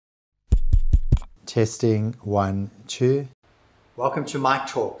Testing 1, 2. Welcome to Mike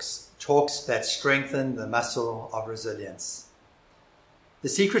Talks, talks that strengthen the muscle of resilience. The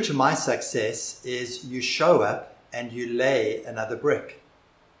secret to my success is you show up and you lay another brick.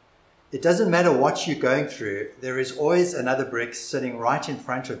 It doesn't matter what you're going through, there is always another brick sitting right in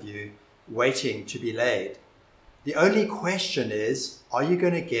front of you, waiting to be laid. The only question is, are you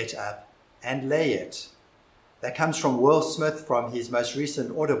going to get up and lay it? That comes from Will Smith from his most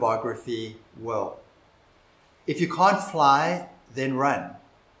recent autobiography, Will. If you can't fly, then run.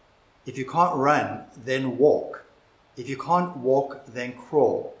 If you can't run, then walk. If you can't walk, then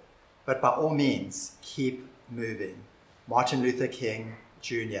crawl. But by all means, keep moving. Martin Luther King,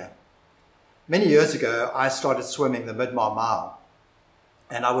 Jr. Many years ago, I started swimming the mid-mile,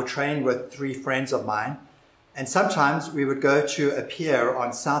 and I would train with 3 friends of mine. And sometimes we would go to a pier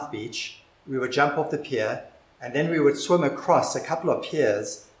on South Beach. We would jump off the pier, and then we would swim across a couple of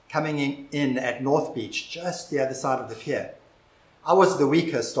piers coming in at North Beach, just the other side of the pier. I was the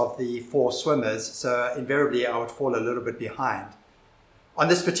weakest of the 4 swimmers, so invariably I would fall a little bit behind. On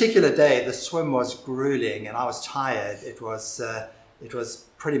this particular day, the swim was grueling and I was tired. It was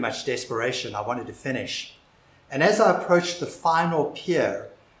pretty much desperation. I wanted to finish. And as I approached the final pier,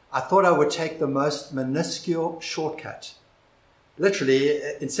 I thought I would take the most minuscule shortcut. Literally,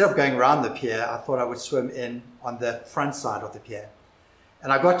 instead of going around the pier, I thought I would swim in on the front side of the pier.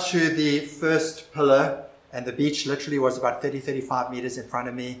 And I got to the first pillar, and the beach literally was about 30-35 meters in front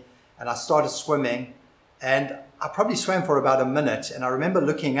of me. And I started swimming, and I probably swam for about a minute. And I remember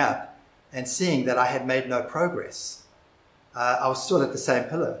looking up and seeing that I had made no progress. I was still at the same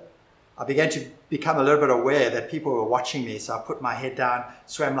pillar. I began to become a little bit aware that people were watching me. So I put my head down,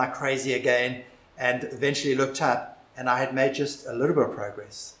 swam like crazy again, and eventually looked up, and I had made just a little bit of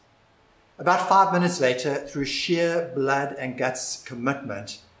progress. About 5 minutes later, through sheer blood and guts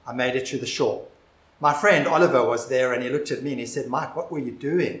commitment, I made it to the shore. My friend Oliver was there, and he looked at me and he said, "Mike, what were you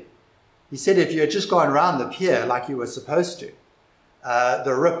doing?" He said, "If you had just gone around the pier like you were supposed to,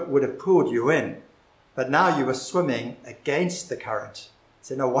 the rip would have pulled you in. But now you were swimming against the current. He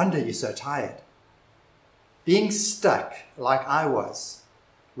said, no wonder you're so tired." Being stuck like I was,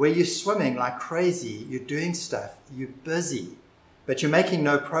 where you're swimming like crazy, you're doing stuff, you're busy, but you're making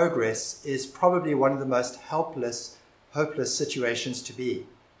no progress, is probably one of the most helpless, hopeless situations to be.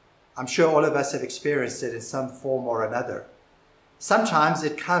 I'm sure all of us have experienced it in some form or another. Sometimes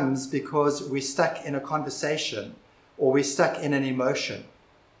it comes because we're stuck in a conversation or we're stuck in an emotion.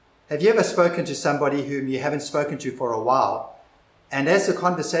 Have you ever spoken to somebody whom you haven't spoken to for a while, and as the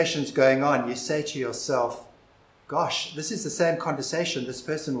conversation's going on, you say to yourself, gosh, this is the same conversation this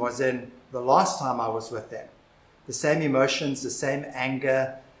person was in the last time I was with them. The same emotions, the same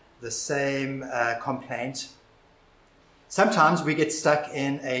anger, the same complaint. Sometimes we get stuck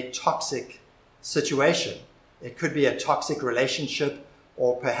in a toxic situation. It could be a toxic relationship,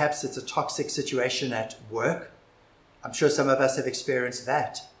 or perhaps it's a toxic situation at work. I'm sure some of us have experienced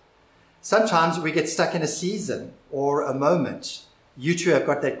that. Sometimes we get stuck in a season or a moment. You two have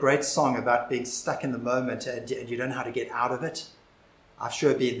got that great song about being stuck in the moment and you don't know how to get out of it. I've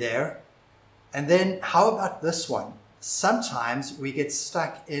sure been there. And then how about this one? Sometimes we get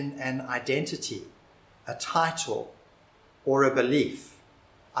stuck in an identity, a title, or a belief.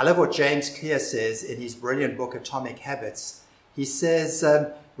 I love what James Clear says in his brilliant book, Atomic Habits. He says,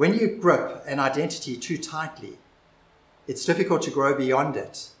 when you grip an identity too tightly, it's difficult to grow beyond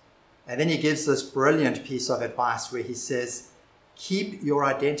it. And then he gives this brilliant piece of advice where he says, keep your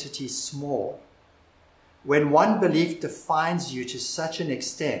identity small. When one belief defines you to such an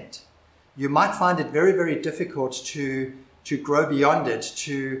extent, you might find it very, very difficult to grow beyond it,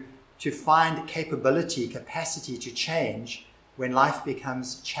 to find capability, capacity to change when life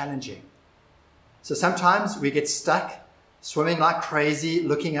becomes challenging. So sometimes we get stuck swimming like crazy,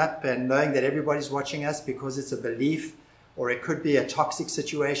 looking up and knowing that everybody's watching us because it's a belief, or it could be a toxic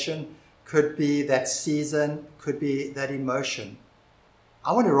situation, could be that season, could be that emotion.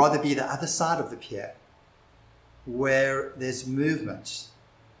 I want to rather be the other side of the pier, where there's movement,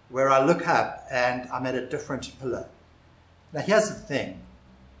 where I look up and I'm at a different pillar. Now here's the thing.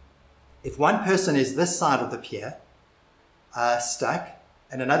 If one person is this side of the pier, stuck,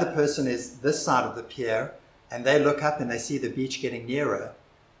 and another person is this side of the pier, and they look up and they see the beach getting nearer,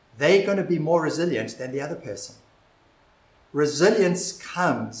 they're going to be more resilient than the other person. Resilience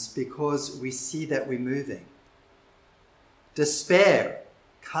comes because we see that we're moving. Despair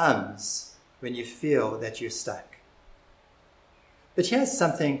comes when you feel that you're stuck. But here's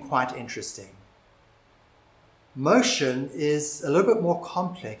something quite interesting. Motion is a little bit more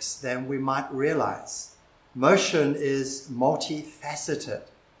complex than we might realize. Motion is multifaceted.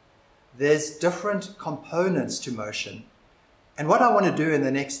 there's different components to motion. And what I want to do in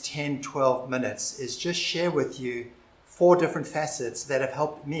the next 10, 12 minutes is just share with you 4 different facets that have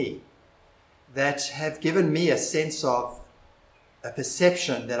helped me, that have given me a sense of a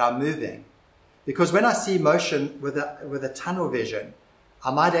perception that I'm moving. Because when I see motion with a tunnel vision,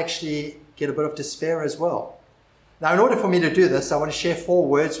 I might actually get a bit of despair as well. Now, in order for me to do this, I want to share 4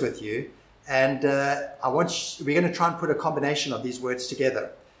 words with you, and we're going to try and put a combination of these words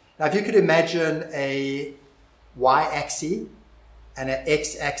together. Now, if you could imagine a y-axis and an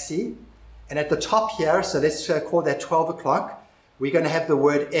x-axis, and at the top here, so let's call that 12 o'clock, we're going to have the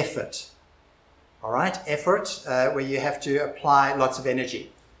word effort. All right, effort, where you have to apply lots of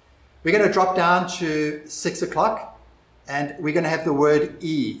energy. We're going to drop down to 6 o'clock, and we're going to have the word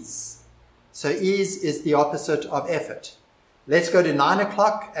ease. So ease is the opposite of effort. Let's go to 9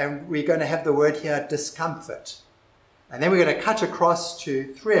 o'clock, and we're going to have the word here discomfort. And then we're going to cut across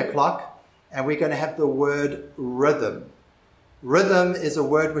to 3 o'clock, and we're going to have the word rhythm. Rhythm is a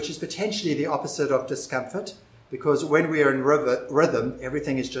word which is potentially the opposite of discomfort, because when we are in rhythm,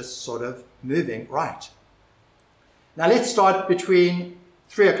 everything is just sort of moving right. Now let's start between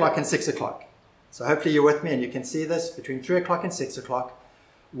 3 o'clock and 6 o'clock. So hopefully you're with me and you can see this. Between 3 o'clock and 6 o'clock,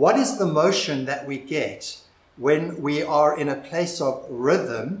 what is the motion that we get when we are in a place of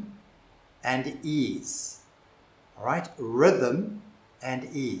rhythm and ease? All right, rhythm and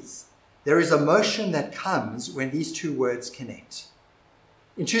ease. There is a motion that comes when these 2 words connect.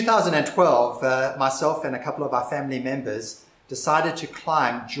 In 2012, myself and a couple of our family members decided to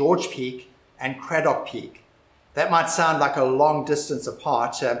climb George Peak and Craddock Peak. That might sound like a long distance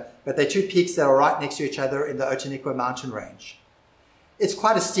apart, but they're 2 peaks that are right next to each other in the Otaniqua mountain range. It's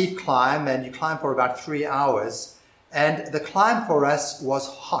quite a steep climb, and you climb for about 3 hours. And the climb for us was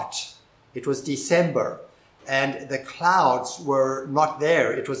hot. It was December, and the clouds were not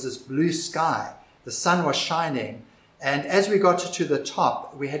there. It was this blue sky. The sun was shining. And as we got to the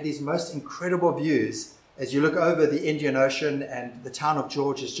top, we had these most incredible views as you look over the Indian Ocean, and the town of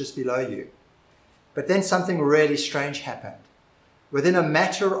George is just below you. But then something really strange happened. Within a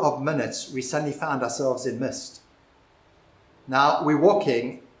matter of minutes, we suddenly found ourselves in mist. Now, we're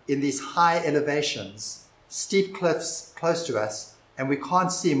walking in these high elevations, steep cliffs close to us, and we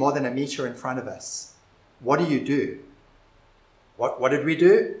can't see more than a meter in front of us. What do? What did we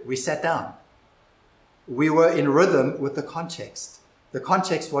do? We sat down. We were in rhythm with the context. The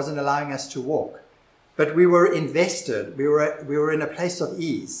context wasn't allowing us to walk, but we were invested. We were in a place of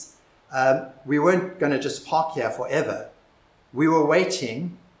ease. We weren't going to just park here forever. We were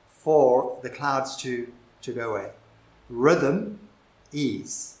waiting for the clouds to go away. Rhythm,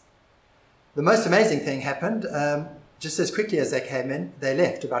 ease. The most amazing thing happened. Just as quickly as they came in, they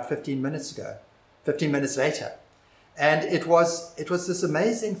left about 15 minutes later. And it was this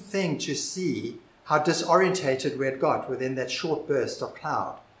amazing thing to see how disorientated we had got within that short burst of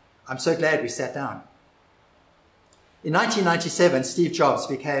cloud. I'm so glad we sat down. In 1997, Steve Jobs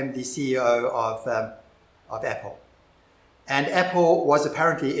became the CEO of Apple. And Apple was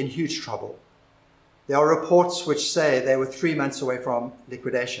apparently in huge trouble. There are reports which say they were 3 months away from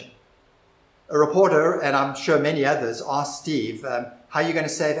liquidation. A reporter, and I'm sure many others, asked Steve, how are you going to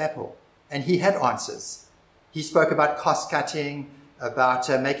save Apple? And he had answers. He spoke about cost cutting, about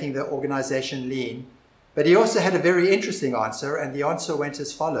making the organization lean. But he also had a very interesting answer, and the answer went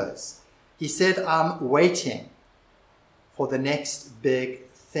as follows. He said, I'm waiting for the next big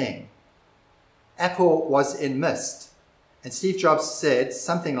thing. Apple was in mist, and Steve Jobs said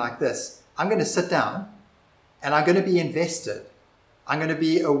something like this: I'm going to sit down and I'm going to be invested. I'm going to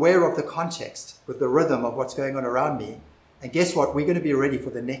be aware of the context with the rhythm of what's going on around me. And guess what? We're going to be ready for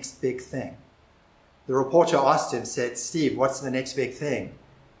the next big thing. The reporter asked him, said, Steve, what's the next big thing?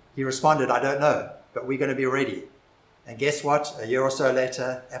 He responded, I don't know, but we're going to be ready. And guess what? A year or so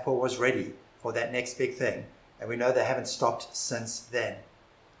later, Apple was ready for that next big thing. And we know they haven't stopped since then.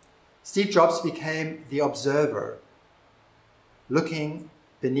 Steve Jobs became the observer, looking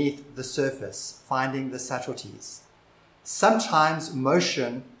beneath the surface, finding the subtleties. Sometimes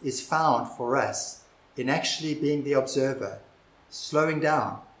motion is found for us in actually being the observer, slowing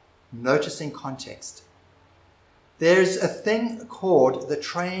down, noticing context. There's a thing called the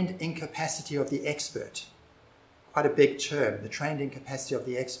trained incapacity of the expert. Quite a big term, the trained incapacity of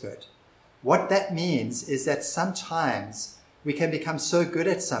the expert. What that means is that sometimes we can become so good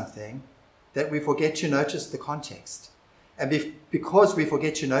at something that we forget to notice the context. And because we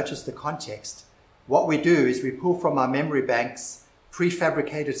forget to notice the context, what we do is we pull from our memory banks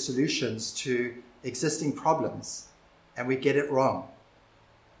prefabricated solutions to existing problems, and we get it wrong.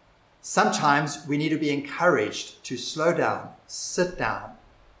 Sometimes we need to be encouraged to slow down, sit down,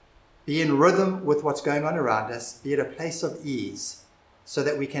 be in rhythm with what's going on around us, be at a place of ease so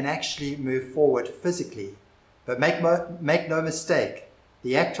that we can actually move forward physically. But make no mistake,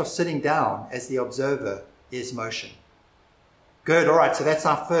 the act of sitting down as the observer is motion. Good, all right, so that's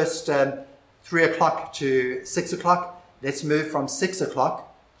our first 3 o'clock to 6 o'clock. Let's move from 6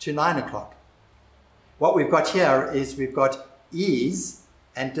 o'clock to 9 o'clock. What we've got here is we've got ease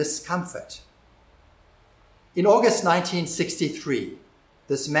and discomfort. In August 1963,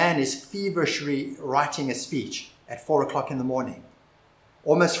 this man is feverishly writing a speech at 4 o'clock in the morning,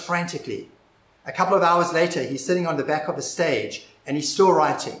 almost frantically. A couple of hours later, he's sitting on the back of a stage and he's still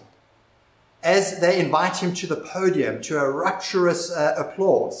writing. As they invite him to the podium to a rapturous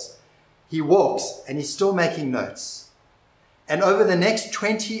applause, he walks and he's still making notes. And over the next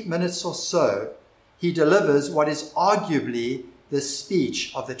 20 minutes or so, he delivers what is arguably the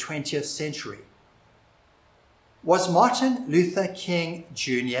speech of the 20th century. Was Martin Luther King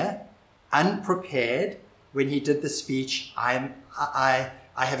Jr. unprepared when he did the speech, I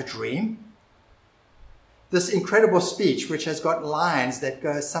have a dream? This incredible speech, which has got lines that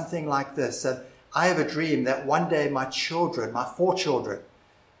go something like this. I have a dream that one day my children, my 4 children,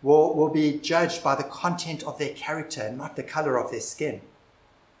 will be judged by the content of their character and not the color of their skin.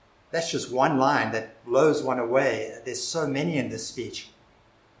 That's just one line that blows one away. There's so many in this speech.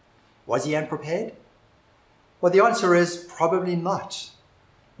 Was he unprepared? Well, the answer is probably not.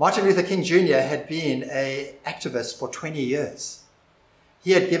 Martin Luther King Jr. had been an activist for 20 years.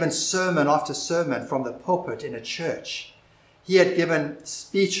 He had given sermon after sermon from the pulpit in a church. He had given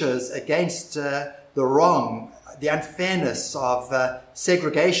speeches against the wrong, the unfairness of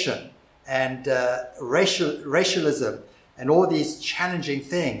segregation and racialism and all these challenging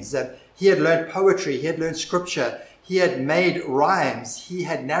things. He had learned poetry, he had learned scripture, he had made rhymes, he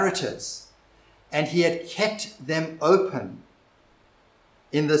had narratives, and he had kept them open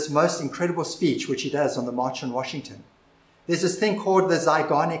in this most incredible speech which he does on the March on Washington. There's this thing called the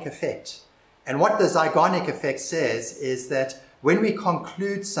Zeigarnik effect. And what the Zeigarnik effect says is that when we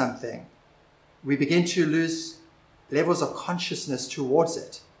conclude something, we begin to lose levels of consciousness towards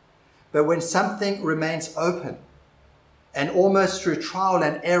it. But when something remains open, and almost through trial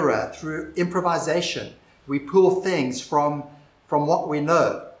and error, through improvisation, we pull things from what we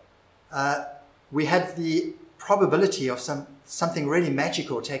know, we have the probability of something really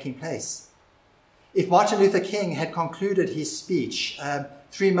magical taking place. If Martin Luther King had concluded his speech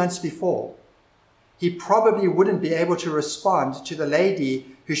 3 months before, he probably wouldn't be able to respond to the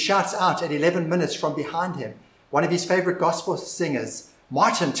lady who shouts out at 11 minutes from behind him, one of his favorite gospel singers,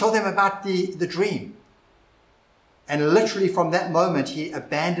 Martin, tell them about the dream. And literally from that moment, he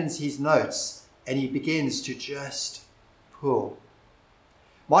abandons his notes and he begins to just pull.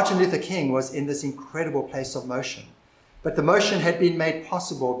 Martin Luther King was in this incredible place of motion, but the motion had been made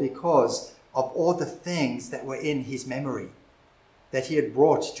possible because of all the things that were in his memory, that he had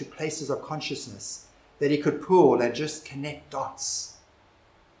brought to places of consciousness, that he could pull and just connect dots.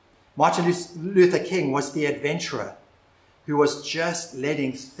 Martin Luther King was the adventurer who was just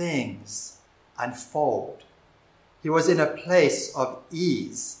letting things unfold. He was in a place of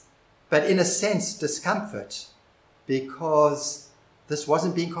ease, but in a sense discomfort, because this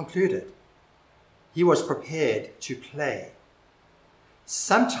wasn't being concluded. He was prepared to play.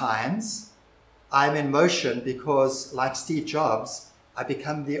 Sometimes I'm in motion because, like Steve Jobs, I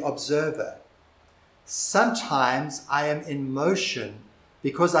become the observer. Sometimes I am in motion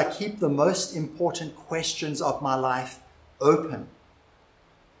because I keep the most important questions of my life open.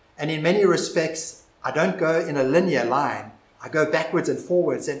 And in many respects, I don't go in a linear line. I go backwards and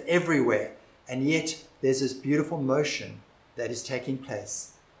forwards and everywhere. And yet there's this beautiful motion that is taking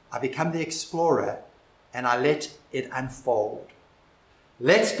place. I become the explorer and I let it unfold.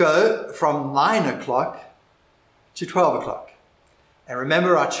 Let's go from 9 o'clock to 12 o'clock. And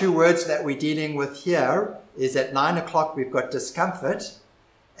remember, our 2 words that we're dealing with here is at 9 o'clock we've got discomfort,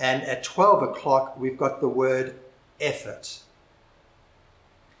 and at 12 o'clock we've got the word effort.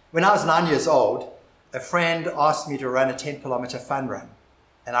 When I was 9 years old, a friend asked me to run a 10-kilometer fun run.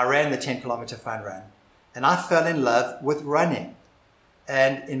 And I ran the 10-kilometer fun run. And I fell in love with running.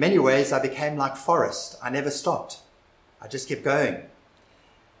 And in many ways, I became like Forrest. I never stopped. I just kept going.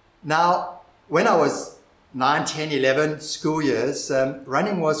 Now, when I was 9, 10, 11 school years,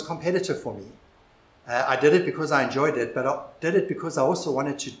 running was competitive for me. I did it because I enjoyed it, but I did it because I also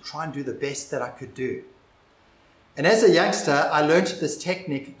wanted to try and do the best that I could do. And as a youngster, I learned this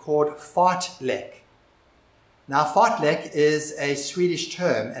technique called fartlek. Now, fartlek is a Swedish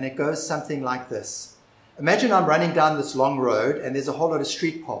term, and it goes something like this. Imagine I'm running down this long road, and there's a whole lot of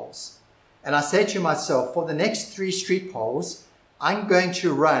street poles. And I say to myself, for the next 3 street poles, I'm going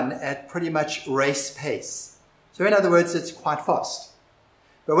to run at pretty much race pace. So in other words, it's quite fast.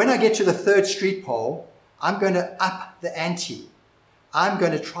 But when I get to the third street pole, I'm going to up the ante. I'm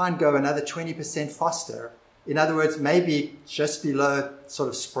going to try and go another 20% faster. In other words, maybe just below sort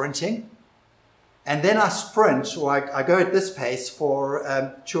of sprinting. And then I sprint, or I go at this pace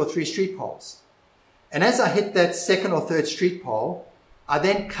for 2 or 3 street poles. And as I hit that second or third street pole, I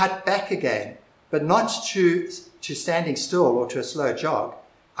then cut back again, but not to standing still or to a slow jog.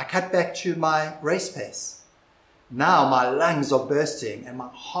 I cut back to my race pace. Now my lungs are bursting and my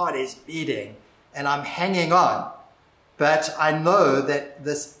heart is beating and I'm hanging on. But I know that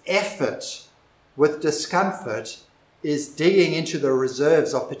this effort with discomfort is digging into the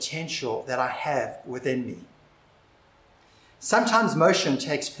reserves of potential that I have within me. Sometimes motion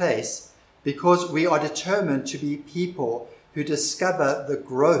takes place because we are determined to be people who discover the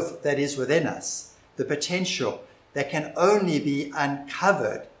growth that is within us, the potential that can only be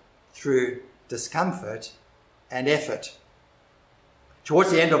uncovered through discomfort and effort.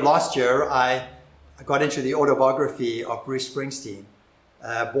 Towards the end of last year, I got into the autobiography of Bruce Springsteen,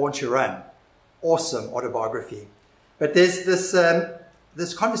 Born to Run. Awesome autobiography. But there's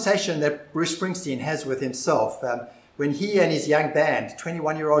this conversation that Bruce Springsteen has with himself when he and his young band,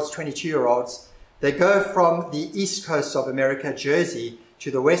 21-year-olds, 22-year-olds, they go from the east coast of America, Jersey,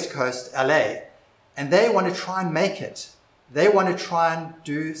 to the west coast, LA, and they want to try and make it. They want to try and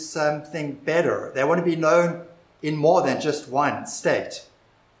do something better. They want to be known in more than just one state.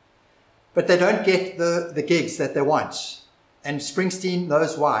 But they don't get the gigs that they want. And Springsteen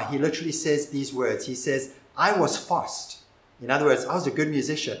knows why. He literally says these words. He says, I was fast. In other words, I was a good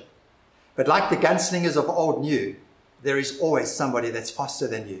musician. But like the gunslingers of old knew, there is always somebody that's faster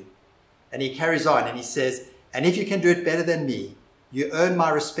than you. And he carries on and he says, and if you can do it better than me, you earn my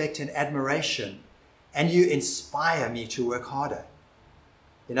respect and admiration, and you inspire me to work harder.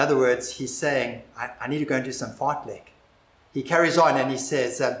 In other words, he's saying, I need to go and do some fartlek. He carries on and he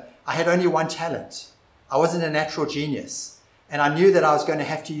says, I had only one talent. I wasn't a natural genius. And I knew that I was going to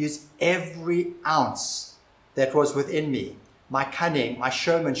have to use every ounce that was within me. My cunning, my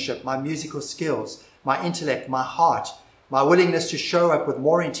showmanship, my musical skills, my intellect, my heart, my willingness to show up with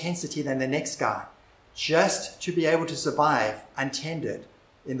more intensity than the next guy, just to be able to survive untended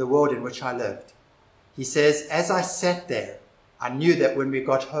in the world in which I lived. He says, as I sat there, I knew that when we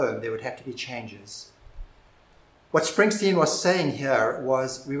got home, there would have to be changes. What Springsteen was saying here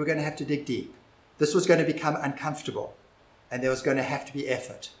was we were going to have to dig deep. This was going to become uncomfortable, and there was going to have to be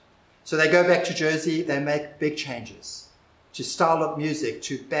effort. So they go back to Jersey, they make big changes to style of music,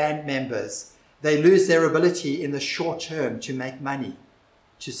 to band members. They lose their ability in the short term to make money,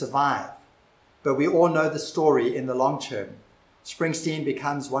 to survive. But we all know the story in the long term. Springsteen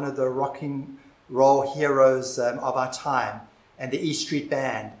becomes one of the rock and roll heroes of our time, and the E Street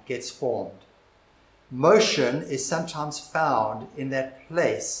Band gets formed. Motion is sometimes found in that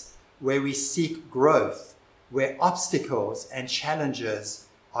place where we seek growth, where obstacles and challenges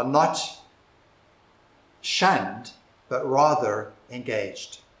are not shunned, but rather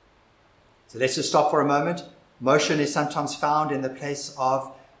engaged. So let's just stop for a moment. Motion is sometimes found in the place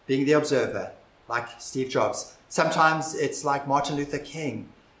of being the observer, like Steve Jobs. Sometimes it's like Martin Luther King,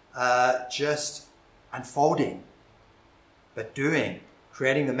 just unfolding, but doing,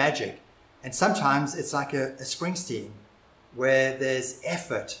 creating the magic. And sometimes it's like a Springsteen, where there's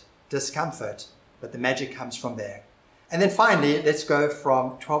effort, discomfort, but the magic comes from there. And then finally, let's go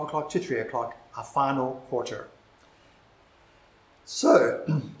from 12 o'clock to 3 o'clock, our final quarter. So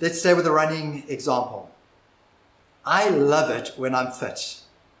let's stay with the running example. I love it when I'm fit.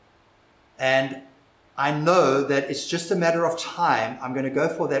 And I know that it's just a matter of time. I'm going to go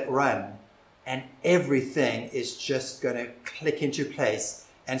for that run and everything is just going to click into place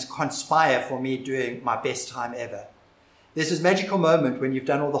and conspire for me doing my best time ever. There's this magical moment when you've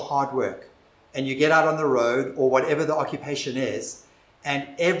done all the hard work and you get out on the road or whatever the occupation is, and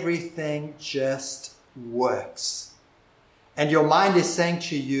everything just works. And your mind is saying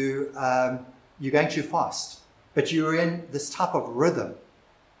to you, you're going too fast, but you're in this type of rhythm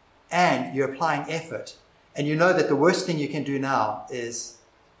and you're applying effort. And you know that the worst thing you can do now is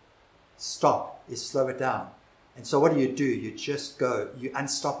stop, is slow it down. And so what do? You just go, you're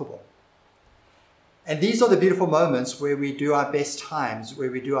unstoppable. And these are the beautiful moments where we do our best times,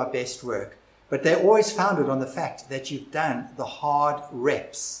 where we do our best work. But they're always founded on the fact that you've done the hard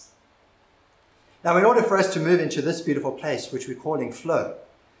reps. Now, in order for us to move into this beautiful place, which we're calling flow,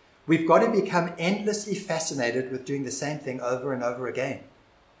 we've got to become endlessly fascinated with doing the same thing over and over again.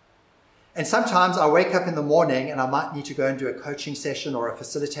 And sometimes I wake up in the morning and I might need to go and do a coaching session or a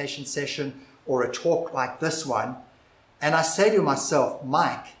facilitation session or a talk like this one. And I say to myself,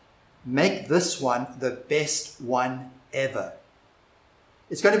 Mike, make this one the best one ever.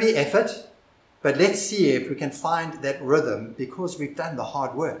 It's going to be effort, but let's see if we can find that rhythm because we've done the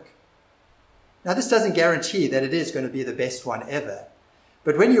hard work. Now, this doesn't guarantee that it is going to be the best one ever.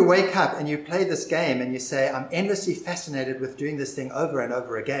 But when you wake up and you play this game and you say, I'm endlessly fascinated with doing this thing over and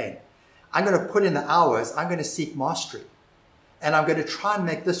over again, I'm going to put in the hours, I'm going to seek mastery, and I'm going to try and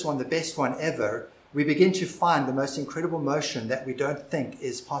make this one the best one ever, we begin to find the most incredible motion that we don't think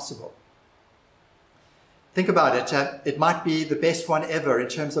is possible. Think about it. It might be the best one ever in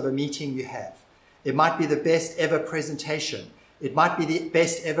terms of a meeting you have. It might be the best ever presentation. It might be the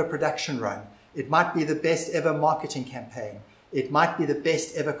best ever production run. It might be the best ever marketing campaign. It might be the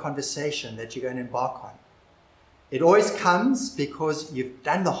best ever conversation that you're going to embark on. It always comes because you've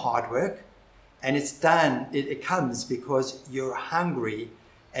done the hard work, and it comes because you're hungry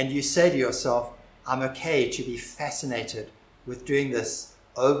and you say to yourself, I'm okay to be fascinated with doing this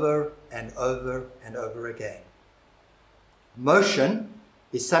over and over and over again. Motion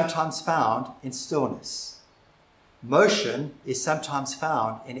is sometimes found in stillness. Motion is sometimes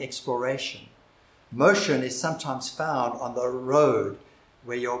found in exploration. Motion is sometimes found on the road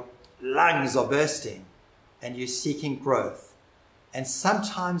where your lungs are bursting and you're seeking growth. And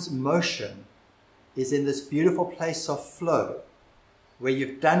sometimes motion is in this beautiful place of flow where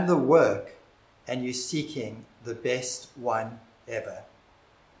you've done the work and you're seeking the best one ever.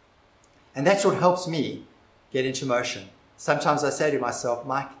 And that's what helps me get into motion. Sometimes I say to myself,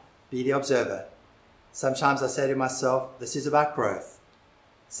 Mike, be the observer. Sometimes I say to myself, this is about growth.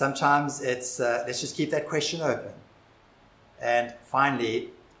 Sometimes it's, let's just keep that question open. And finally,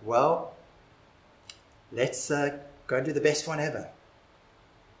 well, let's go and do the best one ever.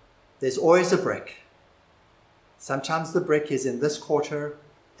 There's always a brick. Sometimes the brick is in this quarter,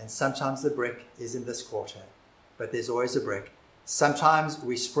 and sometimes the brick is in this quarter. But there's always a brick. Sometimes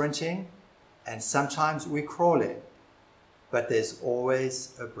we're sprinting, and sometimes we're crawling. But there's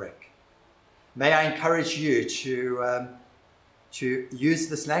always a brick. May I encourage you to use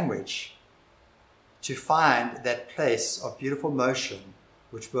this language to find that place of beautiful motion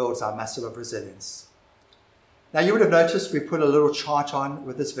which builds our muscle of resilience. Now, you would have noticed we put a little chart on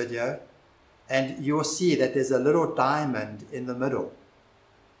with this video, and you will see that there's a little diamond in the middle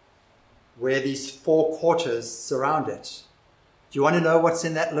where these 4 quarters surround it. Do you want to know what's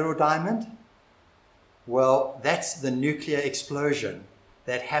in that little diamond? Well, that's the nuclear explosion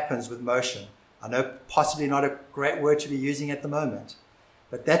that happens with motion. I know possibly not a great word to be using at the moment,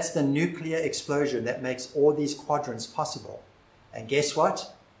 but that's the nuclear explosion that makes all these quadrants possible. And guess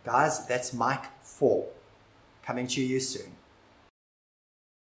what? Guys, that's Mike 4 coming to you soon.